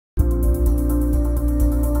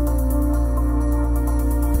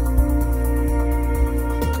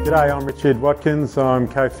G'day, I'm Richard Watkins. I'm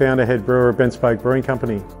co-founder, head brewer of Bentspoke Brewing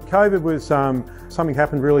Company. COVID was something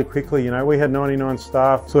happened really quickly. You know, we had 99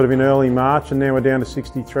 staff sort of in early March, and now we're down to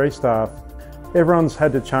 63 staff. Everyone's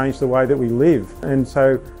had to change the way that we live, and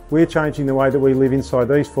so we're changing the way that we live inside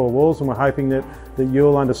these four walls, and we're hoping that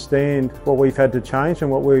you'll understand what we've had to change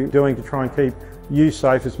and what we're doing to try and keep you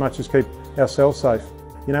safe as much as keep ourselves safe.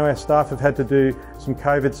 You know, our staff have had to do some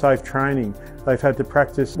COVID safe training. They've had to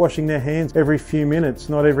practice washing their hands every few minutes,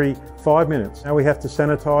 not every 5 minutes. Now we have to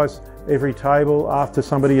sanitise every table after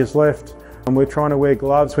somebody has left. And we're trying to wear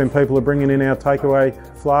gloves when people are bringing in our takeaway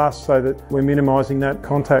flasks so that we're minimising that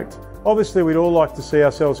contact. Obviously, we'd all like to see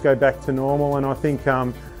ourselves go back to normal, and I think,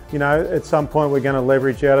 you know, at some point we're going to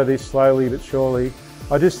leverage out of this slowly but surely.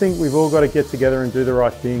 I just think we've all got to get together and do the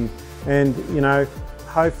right thing. And, you know,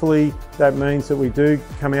 hopefully that means that we do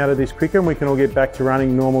come out of this quicker and we can all get back to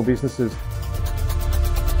running normal businesses.